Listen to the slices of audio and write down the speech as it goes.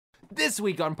This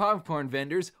week on Popcorn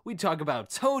Vendors, we talk about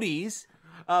toadies,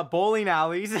 bowling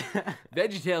alleys,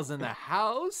 VeggieTales in the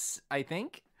house, I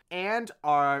think, and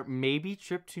our maybe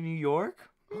trip to New York.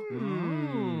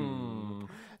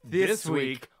 This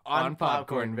week on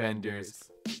Popcorn Vendors.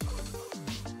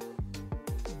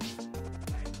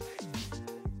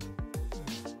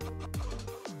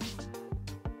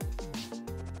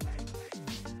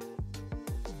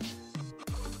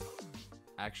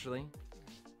 Actually,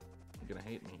 you're gonna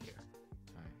hate me here.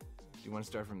 All right. Do you want to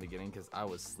start from the beginning? Because I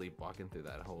was sleepwalking through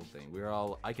that whole thing.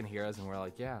 I can hear us, and we're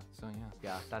like, yeah,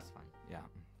 That's fine. yeah.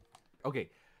 Okay,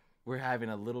 we're having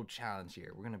a little challenge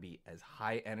here. We're gonna be as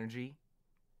high energy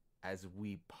as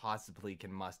we possibly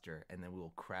can muster, and then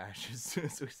we'll crash as soon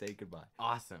as we say goodbye.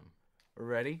 Awesome.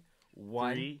 Ready?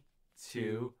 1, 3,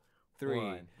 2, 3.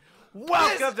 1.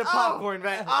 Welcome to Popcorn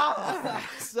Vendors.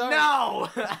 Sorry. No!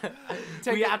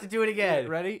 We have to do it again.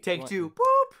 Ready? Take 1. 2. Boop.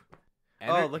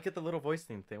 Enter- Oh, look at the little voice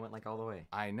thing. They went like all the way.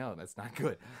 I know, that's not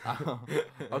good.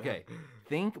 Okay,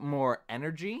 think more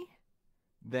energy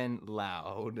than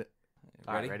loud.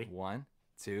 All right, ready? 1,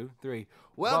 2, 3.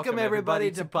 Welcome everybody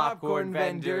to Popcorn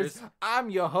Vendors. I'm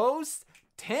your host,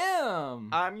 Tim.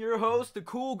 I'm your host, the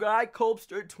cool guy,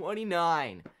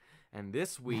 Colbster29. And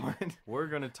this week, we're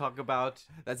going to talk about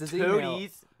That's his toadies. email.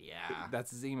 Yeah.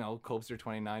 That's his email,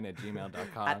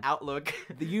 colbster29@gmail.com. At Outlook.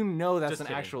 You know that's Just an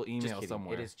kidding. actual Just email kidding.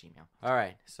 somewhere. It is Gmail. All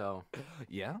right, so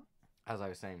Yeah? as I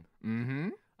was saying, Mm-hmm.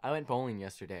 I went bowling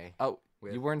yesterday. Oh,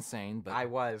 With- you weren't saying, but... I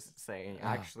was saying,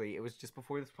 actually, it was just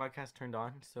before this podcast turned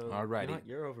on, so Alrighty. you know what?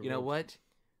 You're over. You know what?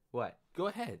 What? Go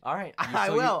ahead. All right, You- I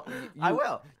so will. you- I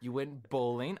will. You went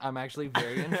bowling. I'm actually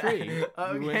very intrigued. You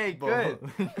Okay, went good.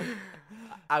 bowling.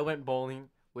 I went bowling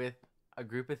with a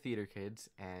group of theater kids,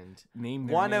 and Name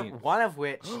their one names. of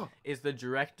which is the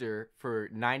director for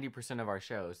 90% of our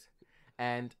shows.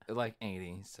 And Like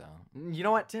 80, so... you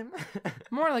know what, Tim?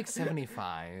 More like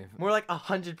 75. More like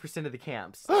 100% of the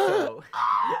camps. So.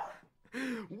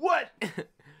 What?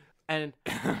 And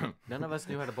none of us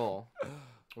knew how to bowl,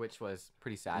 which was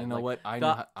pretty sad. You know Like, what? I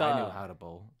the- knew how to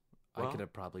bowl. I Well, could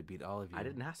have probably beat all of you. I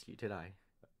didn't ask you, did I?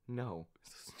 No.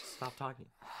 Just stop talking.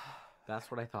 That's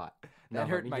what I thought. That Now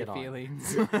hurt let me my get on.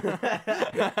 feelings.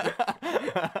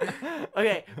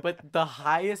 Okay, but the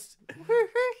highest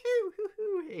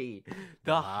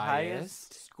the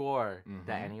highest score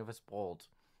that any of us bowled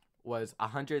was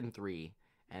 103,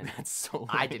 and That's so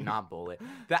I lame. did not bowl it.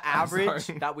 The average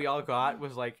sorry. that we all got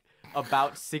was like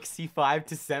about 65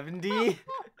 to 70.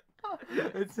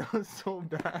 It sounds so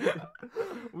bad.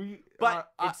 But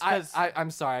it's 'cause-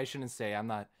 I'm sorry. I shouldn't say. I'm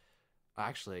not.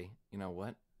 Actually, you know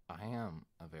what? I am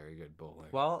a very good bowler.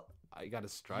 Well, I got a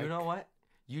strike. you know what?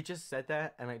 You just said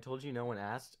that, and I told you no one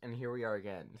asked, and here we are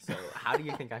again. So how do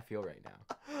you think I feel right now?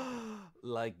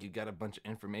 Like you got a bunch of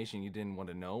information you didn't want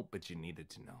to know, but you needed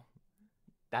to know.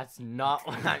 That's not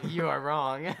what you are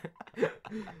wrong.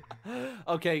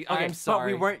 Okay, I'm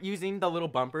sorry. But we weren't using the little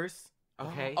bumpers.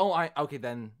 Okay. Okay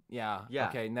then. Yeah. Yeah.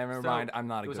 Okay, never So, mind. I'm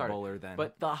not a it was good harder. bowler then.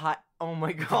 But the high. Oh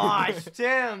my gosh,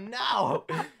 Tim! No.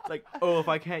 It's like, oh, if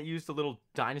I can't use the little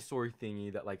dinosaur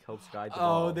thingy that like helps guide the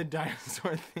ball. the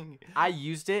dinosaur thing. I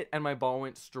used it and my ball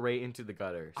went straight into the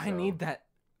gutter. I so- need that.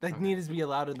 That needs to be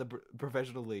allowed in the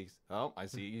professional leagues. Oh, I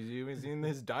see. You even seen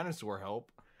this dinosaur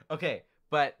help. Okay,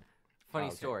 but funny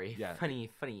Okay, story. yeah. Funny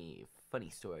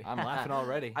story. I'm laughing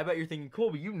already. I bet you're thinking,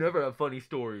 Colby, you never have funny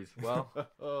stories. Well,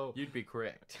 Oh, you'd be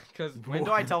correct. Because when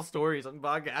do I tell stories on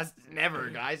podcasts? Never,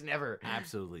 guys, never.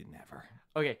 absolutely never.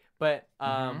 Okay, but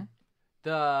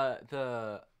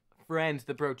the friend,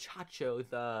 the brochacho,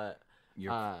 the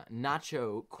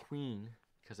nacho queen,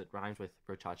 because it rhymes with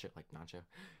brochacho, like nacho.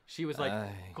 She was like,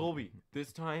 Colby,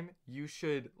 this time you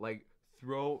should like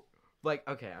throw, like,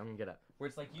 okay, I'm gonna get up. Where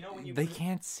it's like, you know when you They put,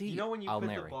 can't see. you know when you I'll put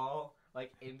the narrate. ball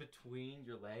like in between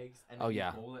your legs and Oh, then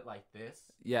yeah. you roll it like this.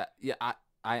 Yeah.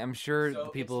 I am sure So the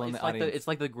people in it's the like audience. it's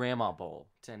like the grandma bowl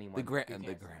to anyone. the who can't grandma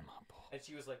see. bowl. And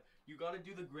she was like, you gotta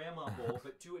do the grandma bowl,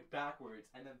 but do it backwards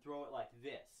and then throw it like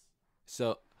this.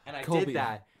 So, And I Colby, did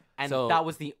that, and so- that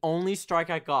was the only strike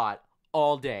I got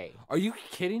all day. are you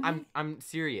kidding me? I'm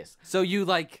serious. So you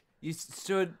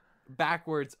stood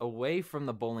backwards away from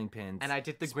the bowling pins, And I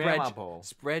did the spread, grandma bowl.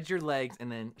 spread your legs,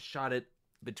 and then shot it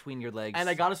between your legs. And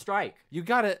I got a strike. You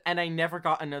got it. And I never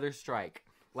got another strike.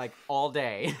 Like, all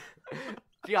day.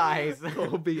 Guys.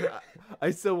 Colby,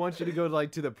 I still want you to go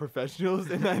to the professionals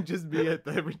and not just be at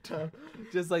every time,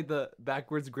 just like the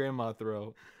backwards grandma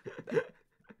throw.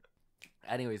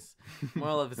 Anyways,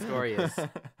 moral of the story is,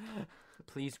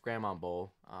 please grandma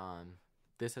bowl.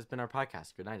 This has been our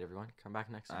podcast. Good night, everyone. Come back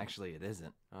next time. Actually, it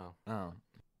isn't. Oh, Oh,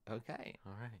 okay.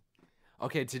 all right.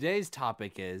 Okay, today's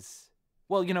topic is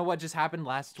Well, you know what just happened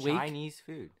last week? Chinese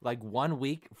food. Like 1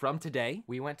 week from today?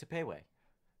 We went to Payway.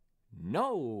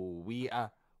 No, we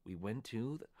went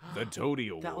to the Toady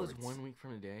Awards. That was 1 week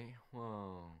from today.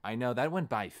 Whoa. I know that went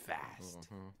by fast.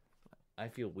 I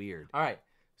feel weird. All right.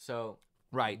 So,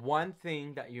 Right. one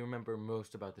thing that you remember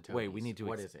most about the Toadies. Wait, we need to.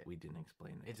 What is it? We didn't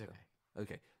explain it. It's okay.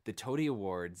 Okay. The Toady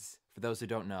Awards. For those who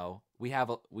don't know, we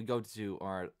go to,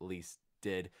 or at least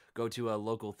did go to a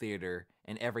local theater,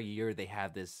 and every year they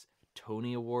have this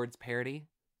Toady Awards parody,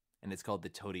 and it's called the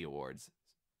Toady Awards.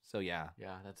 So yeah.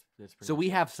 Yeah, that's pretty. So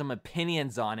we have some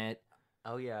opinions on it.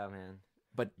 Oh yeah, man.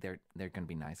 But they're gonna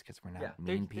be nice because we're not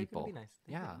they're people. Gonna be nice.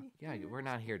 Yeah. We're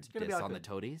not here to gonna be diss all on the good.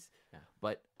 Toadies. Yeah.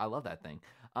 But I love that thing.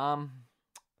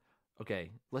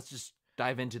 Okay, let's just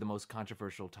dive into the most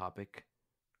controversial topic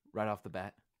right off the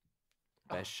bat.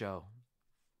 Best show.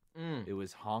 It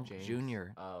was Honk James.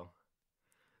 Jr. Oh.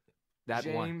 That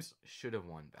one. James should have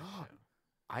won Best Show.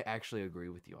 I actually agree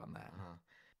with you on that. Uh-huh.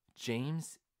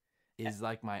 James is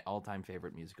like my all-time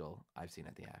favorite musical I've seen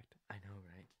at the Act. I know,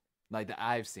 right? Like that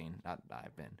I've seen, not that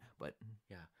I've been, but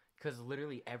Yeah, because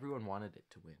literally everyone wanted it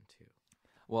to win too.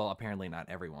 well, apparently not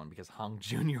everyone because Honk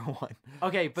Jr. won.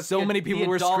 Okay, but so many people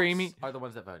were screaming. Are the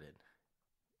ones that voted?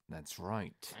 That's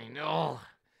right. I know.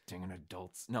 Dang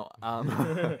adults. No,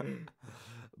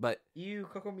 but You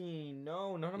Coco me.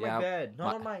 No, not on Yeah, my bed. Not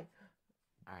my- on my.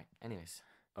 All right. Anyways.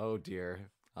 oh dear,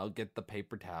 I'll get the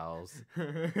paper towels. All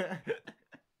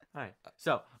right.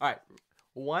 So, all right.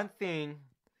 One thing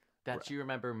that you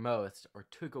remember most or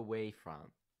took away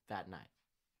from that night.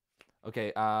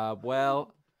 Okay,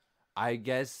 well, I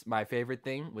guess my favorite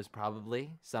thing was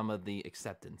probably some of the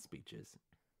acceptance speeches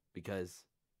because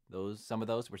some of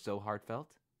those were so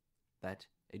heartfelt that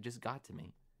it just got to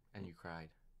me. And you cried.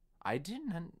 I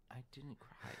didn't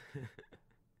cry.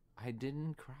 I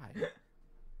didn't cry.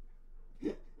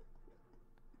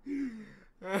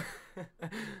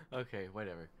 Okay,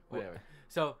 whatever.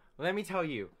 So, let me tell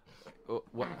you.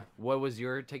 What was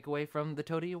your takeaway from the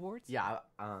Toady Awards? Yeah,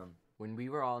 when we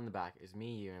were all in the back, it was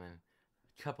me, you, and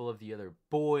a couple of the other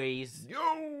boys. Yo!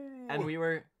 And we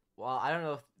were, well, I don't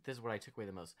know if this is what I took away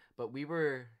the most, but we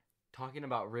were talking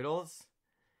about riddles.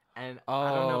 And I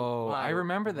don't know why, I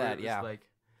remember but that, it was yeah. like,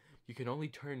 you can only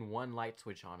turn one light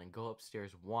switch on and go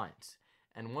upstairs once.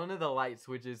 And one of the light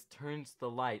switches turns the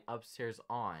light upstairs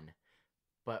on.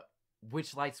 But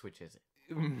which light switch is it?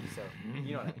 So,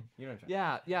 you know what I mean. You know what I'm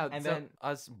trying. Yeah. And so then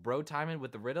us bro timing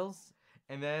with the riddles.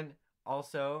 And then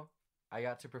also, I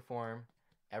got to perform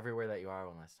Everywhere That You Are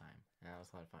one last time. And that was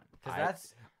a lot of fun. Because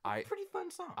that's a pretty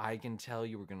fun song. I can tell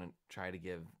you were gonna try to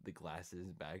give the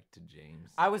glasses back to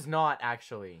James. I was not,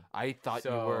 actually. I thought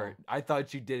you were. I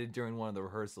thought you did it during one of the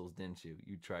rehearsals, didn't you?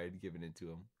 You tried giving it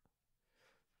to him.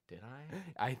 Did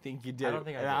I? I think you did. I don't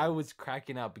think I and did. I was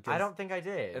cracking up because I don't think I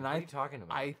did. And what are you talking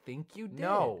about? I think you did.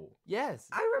 No. Yes.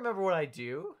 I remember what I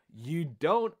do. You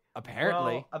don't.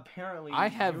 Apparently. Well, apparently. I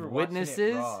have you were watching it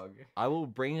witnesses. wrong. I will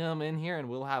bring them in here and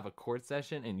we'll have a court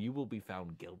session and you will be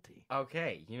found guilty.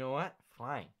 Okay, you know what?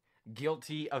 Fine.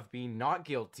 Guilty of being not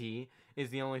guilty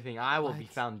is the only thing I will be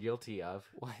What? found guilty of.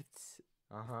 What?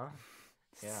 Uh-huh.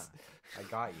 Yeah. I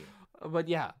got you. But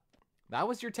yeah, that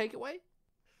was your takeaway.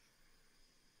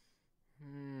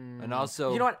 And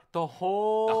also, You know what? The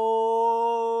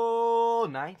whole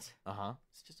night.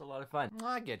 It's just a lot of fun.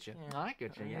 I get you. Yeah. I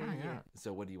get you. Yeah, yeah.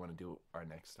 So, what do you want to do? Our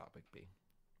next topic be?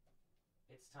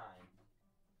 It's time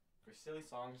for Silly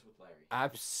Songs with Larry.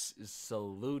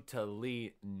 Absolutely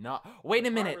not. Wait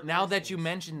a minute. Now that you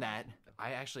mentioned that,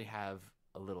 I actually have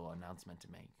a little announcement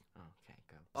to make. Okay,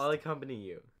 go. I'll accompany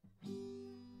you.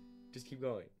 Just keep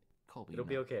going. Colby, It'll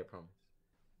be okay, I promise.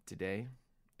 Today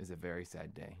is a very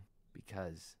sad day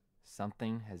because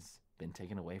something has been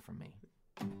taken away from me.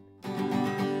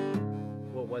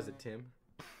 What was it, Tim?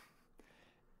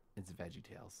 It's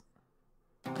VeggieTales.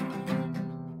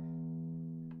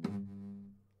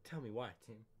 Tell me why,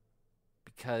 Tim.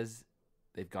 Because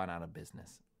they've gone out of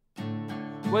business.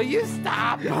 Will you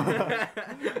stop?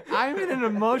 I'm in an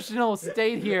emotional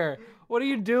state here. What are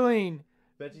you doing?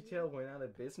 VeggieTale went out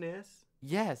of business?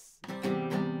 Yes.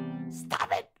 Stop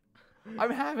it.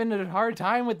 I'm having a hard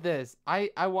time with this. I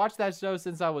watched that show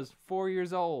since I was 4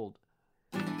 years old.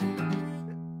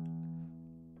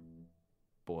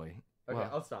 Boy. Okay, Well,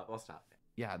 I'll stop.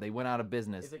 yeah, they went out of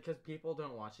business. Is it because people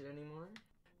don't watch it anymore?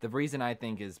 The reason I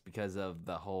think is because of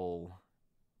the whole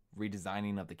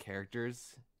redesigning of the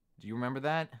characters. Do you remember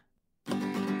that?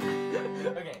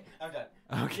 Okay, I'm done.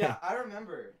 Okay. Yeah, I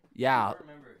remember. Yeah, I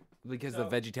remember. because So,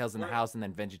 of VeggieTales in the we're- house and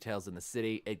then VeggieTales in the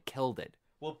city, it killed it.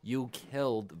 Well- you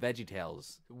killed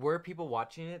VeggieTales. Were people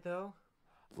watching it, though?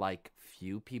 like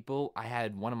few people. I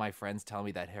had one of my friends tell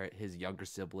me that his younger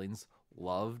siblings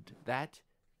loved that.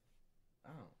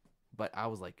 Oh. But I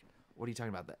was like, what are you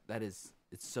talking about? It's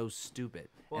so stupid.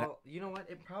 Well, you know what?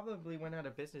 It probably went out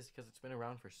of business because it's been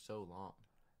around for so long.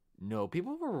 No,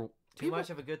 people were... Too much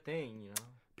of a good thing, you know?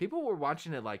 People were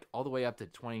watching it like all the way up to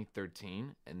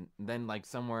 2013, and then like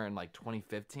somewhere in like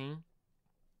 2015,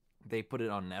 they put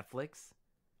it on Netflix,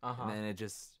 and then it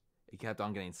kept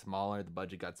on getting smaller. The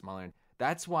budget got smaller.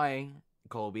 That's why,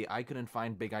 Colby, I couldn't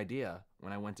find Big Idea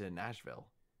when I went to Nashville.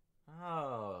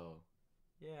 Oh,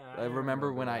 yeah. I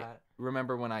remember when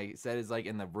I said it's like,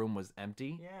 and the room was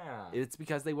empty. Yeah. It's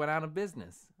because they went out of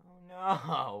business. Oh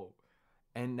no.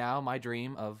 And now my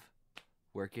dream of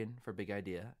working for Big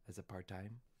Idea as a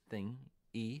part-time thing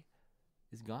is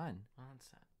gone. Oh, that's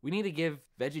sad. We need to give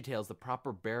VeggieTales the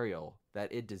proper burial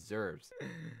that it deserves.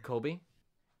 Colby?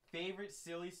 Favorite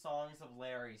silly songs of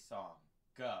Larry song.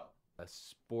 Go. A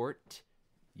sport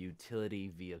utility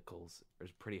vehicles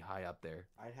is pretty high up there.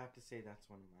 I'd have to say that's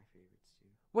one of my favorites too.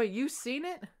 Wait, you seen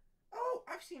it? Oh,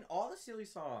 I've seen all the silly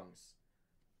songs.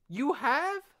 You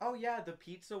have? Oh yeah, the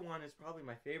pizza one is probably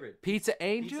my favorite. Pizza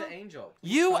Angel? Pizza Angel.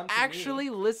 You actually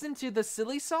listen to the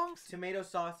silly songs? Tomato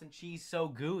sauce and cheese so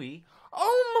gooey.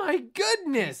 Oh my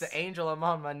goodness! Pizza Angel, I'm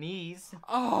on my knees.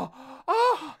 Oh,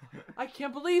 I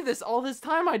can't believe this. All this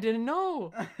time I didn't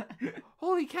know.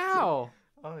 Holy cow.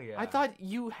 Oh yeah. I thought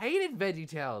you hated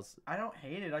VeggieTales. I don't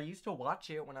hate it. I used to watch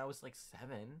it when I was like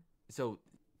 7. So,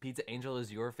 Pizza Angel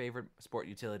is your favorite sport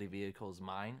utility vehicle, is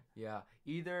mine? Yeah.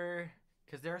 Either...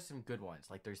 Because there are some good ones.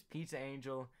 Like, there's Pizza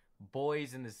Angel,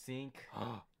 Boys in the Sink.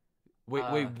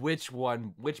 Wait, which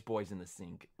one? Which Boys in the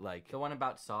Sink? Like... The one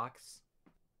about socks.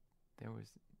 There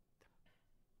was...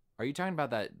 Are you talking about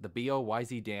the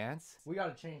B.O.Y.Z. dance? We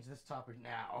gotta change this topic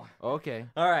now. Okay.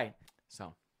 All right.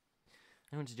 So,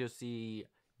 I went to go see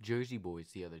Jersey Boys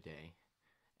the other day.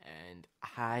 And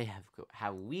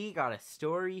we got a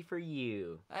story for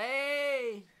you.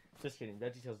 Hey! Just kidding.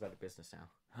 VeggieTales out of business now.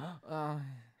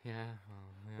 Yeah. Well,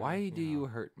 why do you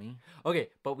hurt me? Okay,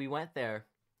 but we went there,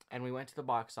 and we went to the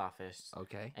box office.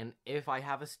 Okay. And if I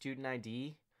have a student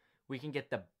ID, we can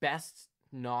get the best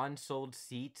non-sold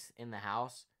seats in the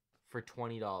house for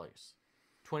 $20.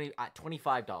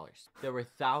 $25. There were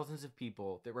thousands of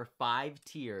people. There were 5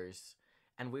 tiers,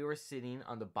 and we were sitting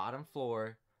on the bottom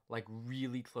floor, like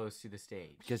really close to the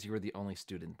stage. Because you were the only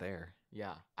student there.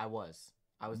 Yeah, I was.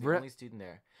 I was the only student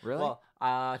there. Really? Well,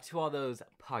 to all those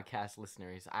podcast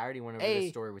listeners, I already went over this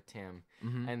story with Tim,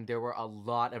 and there were a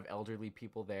lot of elderly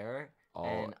people there,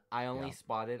 and I only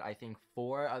spotted, I think,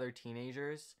 4 other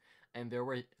teenagers, and there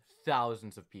were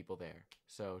thousands of people there.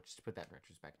 So just to put that in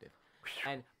retrospective.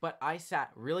 But I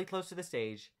sat really close to the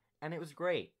stage, and it was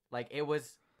great. Like, it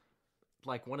was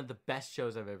like one of the best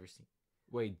shows I've ever seen.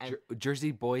 Wait,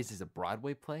 Jersey Boys is a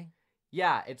Broadway play?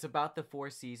 Yeah, it's about the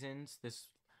 4 seasons. This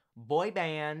boy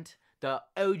band, the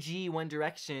OG One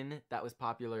Direction, that was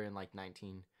popular in like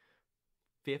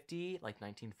 1950, like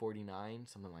 1949,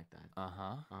 something like that.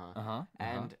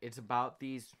 And it's about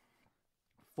these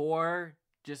 4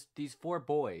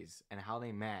 boys and how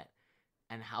they met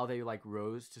and how they like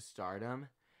rose to stardom,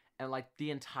 and like the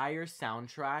entire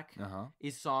soundtrack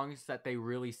is songs that they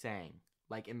really sang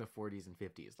like in the 40s and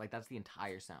 50s. Like that's the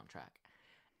entire soundtrack,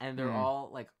 and they're all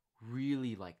like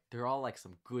really like they're all like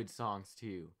some good songs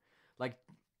too.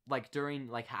 Like during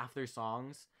like half their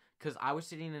songs, because I was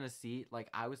sitting in a seat, like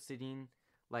I was sitting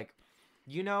like,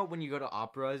 you know, when you go to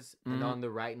operas and on the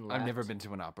right and left. I've never been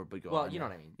to an opera, but go on. Well, you know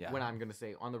what I mean. Yeah. When I'm gonna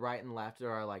say on the right and left,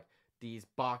 there are like these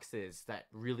boxes that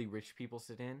really rich people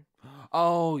sit in.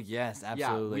 Oh yes,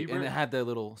 absolutely. Yeah, and it had the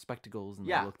little spectacles and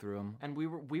they look through them. And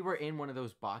we were in one of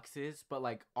those boxes, but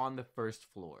like on the first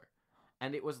floor.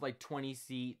 And it was like 20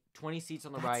 seats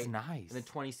on the right. That's nice. And then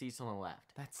 20 seats on the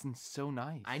left. That's so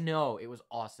nice. I know, it was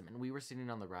awesome. And we were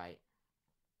sitting on the right.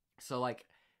 So like,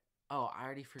 oh, I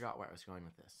already forgot where I was going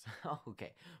with this.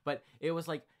 Okay. But it was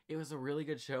a really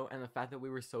good show. And the fact that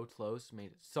we were so close made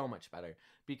it so much better.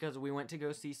 Because we went to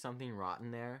go see Something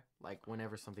Rotten there. Like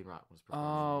whenever Something Rotten was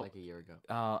performing, like a year ago.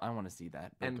 I want to see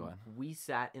that. And go on. We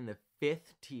sat in the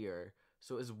 5th tier.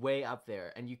 So it was way up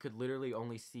there, and you could literally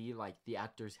only see, like, the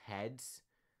actors' heads,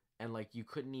 and, like, you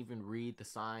couldn't even read the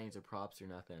signs or props or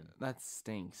nothing. That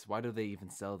stinks. Why do they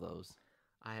even sell those?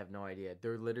 I have no idea.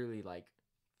 They're literally, like,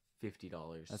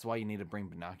 $50. That's why you need to bring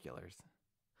binoculars.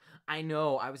 I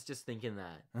know. I was just thinking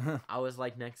that. I was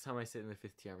like, next time I sit in the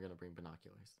 5th tier, I'm going to bring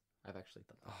binoculars. I've actually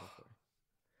done that before.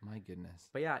 My goodness.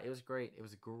 But, yeah, it was great. It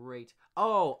was great.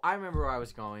 Oh, I remember where I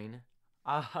was going.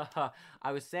 I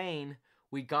was saying...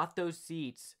 We got those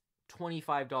seats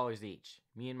 $25 each,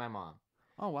 me and my mom.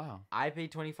 Oh, wow. I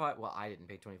paid $25. Well, I didn't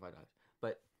pay $25,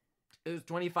 but it was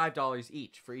 $25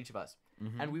 each for each of us.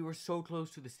 Mm-hmm. And we were so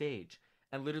close to the stage.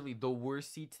 And literally the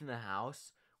worst seats in the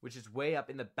house, which is way up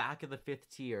in the back of the 5th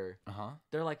tier,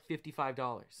 they're like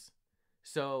 $55.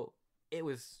 So it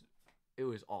was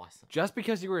awesome. Just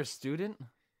because you were a student?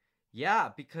 Yeah,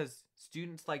 because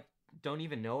students like don't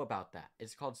even know about that.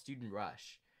 It's called Student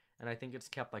Rush. And I think it's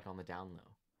kept like on the down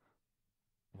low.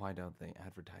 Why don't they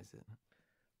advertise it?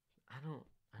 I don't know.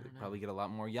 Probably get a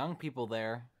lot more young people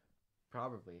there.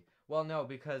 Probably. Well, no,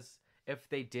 because if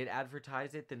they did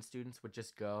advertise it, then students would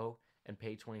just go and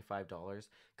pay $25.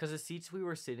 Because the seats we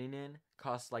were sitting in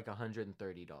cost like $130. Man, I want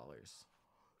to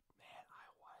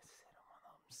sit in one of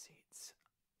them seats.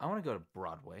 I want to go to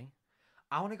Broadway.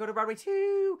 I want to go to Broadway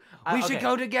too. We should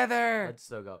go together. Let's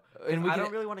still go. And I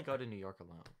don't really want to go to New York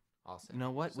alone. Also, you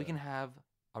know what? So. We can have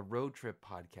a road trip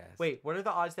podcast. Wait, what are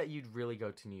the odds that you'd really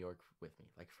go to New York with me?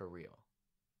 Like, for real?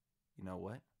 You know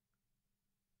what?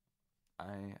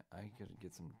 I could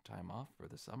get some time off for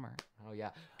the summer. Oh, yeah.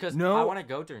 Because I want to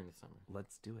go during the summer.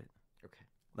 Let's do it. Okay.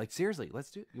 Like, seriously,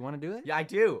 let's do it. You want to do it? Yeah, I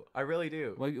do. I really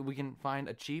do. We can find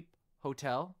a cheap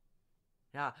hotel.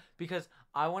 Yeah, because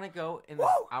I want to go in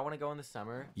the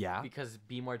summer. Yeah. Because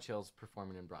Be More Chill's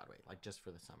performing in Broadway, like just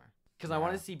for the summer. Because I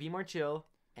want to see Be More Chill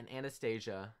and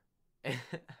Anastasia.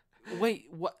 Wait,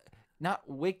 what? Not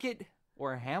Wicked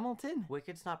or Hamilton?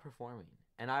 Wicked's not performing,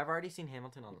 and I've already seen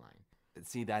Hamilton online.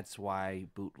 See, that's why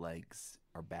bootlegs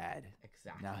are bad.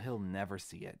 Exactly. Now he'll never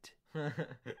see it.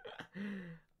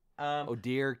 Oh,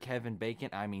 dear Kevin Bacon.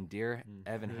 I mean, dear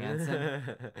Evan Hansen.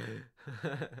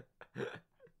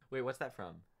 Wait, what's that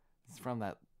from? It's from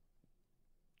that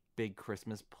big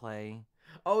Christmas play.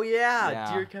 Oh,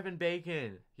 yeah. Dear Kevin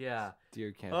Bacon. Yeah.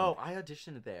 Dear Kevin. Oh, I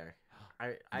auditioned there.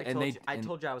 I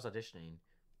told you I was auditioning.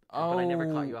 Oh. But I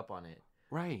never caught you up on it.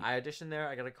 Right. I auditioned there.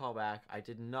 I got a call back. I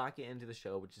did not get into the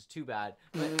show, which is too bad.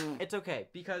 But it's okay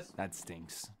because... That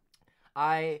stinks.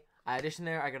 I auditioned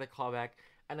there. I got a call back.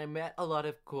 And I met a lot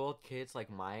of cool kids like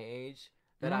my age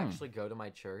that actually go to my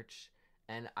church.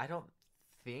 And I don't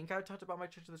think I've talked about my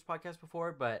church in this podcast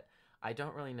before, but I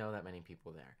don't really know that many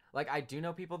people there. Like, I do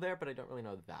know people there, but I don't really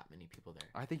know that many people there.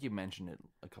 I think you mentioned it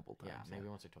a couple times. Yeah, maybe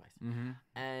once or twice. Mm-hmm.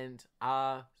 And,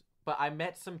 but I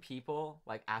met some people,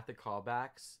 like, at the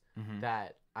callbacks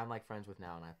that I'm, like, friends with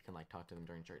now, and I can, like, talk to them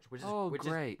during church, which is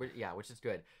great. Which is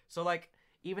good. So, like,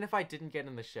 even if I didn't get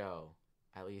in the show,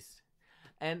 at least,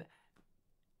 and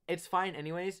it's fine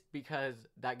anyways, because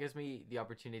that gives me the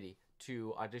opportunity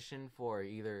to audition for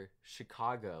either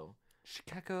Chicago,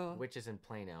 which is in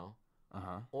Plano,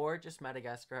 or just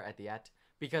Madagascar at the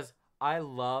because I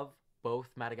love both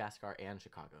Madagascar and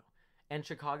Chicago. And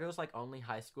Chicago's like only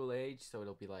high school age, so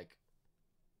it'll be like,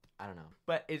 I don't know.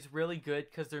 But it's really good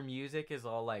because their music is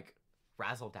all like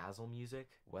razzle-dazzle music.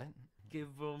 What?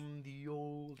 Give them the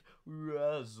old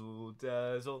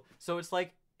razzle-dazzle. So it's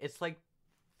like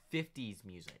 50s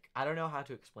music. I don't know how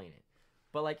to explain it.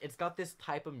 But like it's got this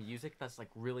type of music that's like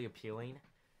really appealing.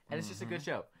 And it's just a good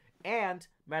show. And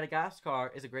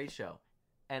Madagascar is a great show.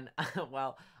 And,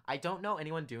 well, I don't know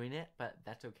anyone doing it, but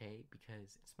that's okay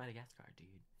because it's Madagascar, dude.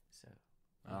 So,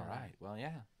 all right. Well,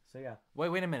 yeah. So, yeah.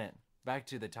 Wait a minute. Back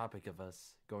to the topic of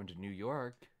us going to New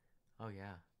York. Oh,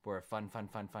 yeah. For a fun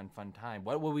time.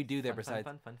 What will we do there besides...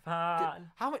 Fun.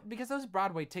 How much? Because those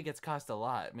Broadway tickets cost a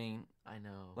lot. I mean... I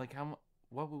know. Like,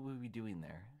 what will we be doing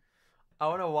there? I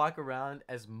want to walk around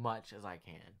as much as I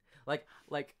can.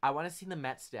 Like I want to see the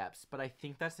Met Steps, but I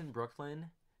think that's in Brooklyn,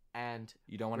 and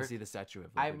you don't want to see the Statue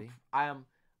of Liberty.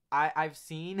 I've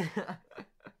seen.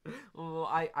 Well,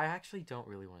 I actually don't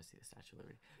really want to see the Statue of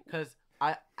Liberty because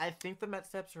I think the Met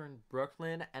Steps are in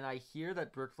Brooklyn, and I hear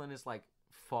that Brooklyn is like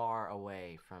far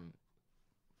away from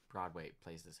Broadway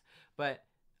places. But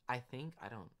I think I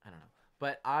don't know.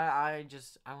 But I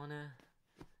want to.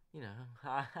 You know,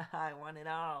 I want it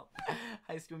all.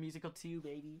 High School Musical 2,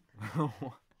 baby.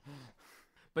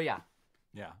 But yeah.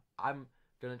 Yeah. I'm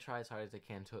going to try as hard as I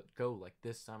can to go, like,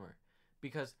 this summer.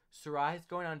 Because Sarai's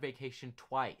going on vacation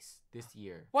twice this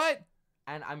year. What?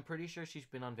 And I'm pretty sure she's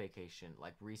been on vacation,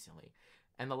 like, recently.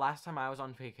 And the last time I was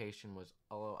on vacation was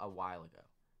a while ago.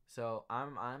 So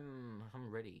I'm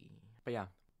ready. But yeah,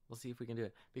 we'll see if we can do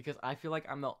it. Because I feel like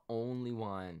I'm the only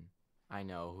one I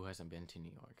know who hasn't been to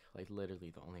New York. Like,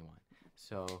 literally the only one.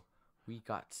 So, we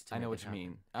got to I know what you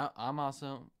mean. I'm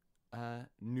also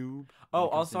noob. Oh,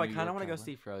 also, I kind of want to go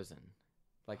see Frozen.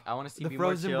 Like, I want to see Be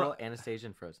More Chill, Anastasia,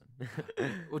 and Frozen.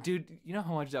 Well, dude, you know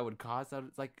how much that would cost?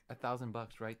 It's like $1,000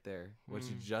 right there, which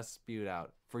you just spewed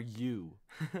out. For you.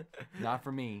 Not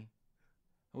for me.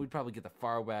 We'd probably get the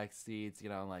far back seats, you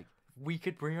know, like... We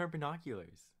could bring our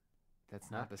binoculars. That's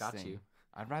not the same. You.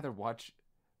 I'd rather watch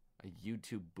a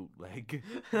YouTube bootleg.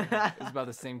 It's about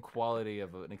the same quality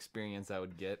of an experience I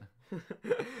would get.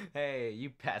 Hey, you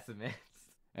pessimist.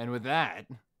 And with that,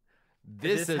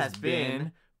 this has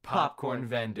been Popcorn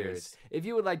Vendors. If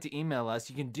you would like to email us,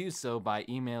 you can do so by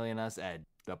emailing us at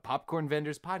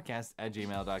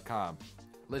thepopcornvendorspodcast@gmail.com.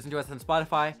 Listen to us on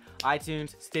Spotify,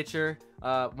 iTunes, Stitcher,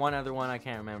 one other one I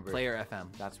can't remember. Player FM.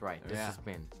 That's right. This has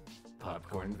been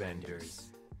Popcorn Vendors.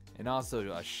 And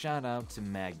also a shout out to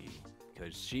Maggie,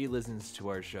 because she listens to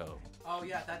our show. Oh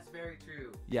yeah, that's very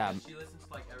true. Yeah. She listens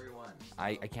to like everyone.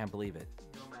 I can't believe it.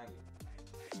 Go Maggie.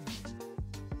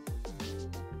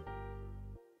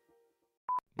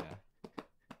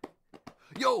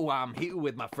 Yo, I'm here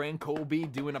with my friend Colby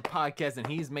doing a podcast, and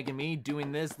he's making me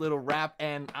doing this little rap,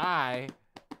 and I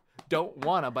don't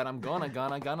wanna, but I'm gonna.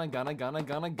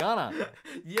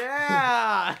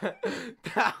 Yeah!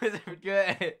 That was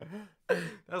good. That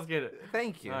was good.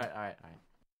 Thank you. All right.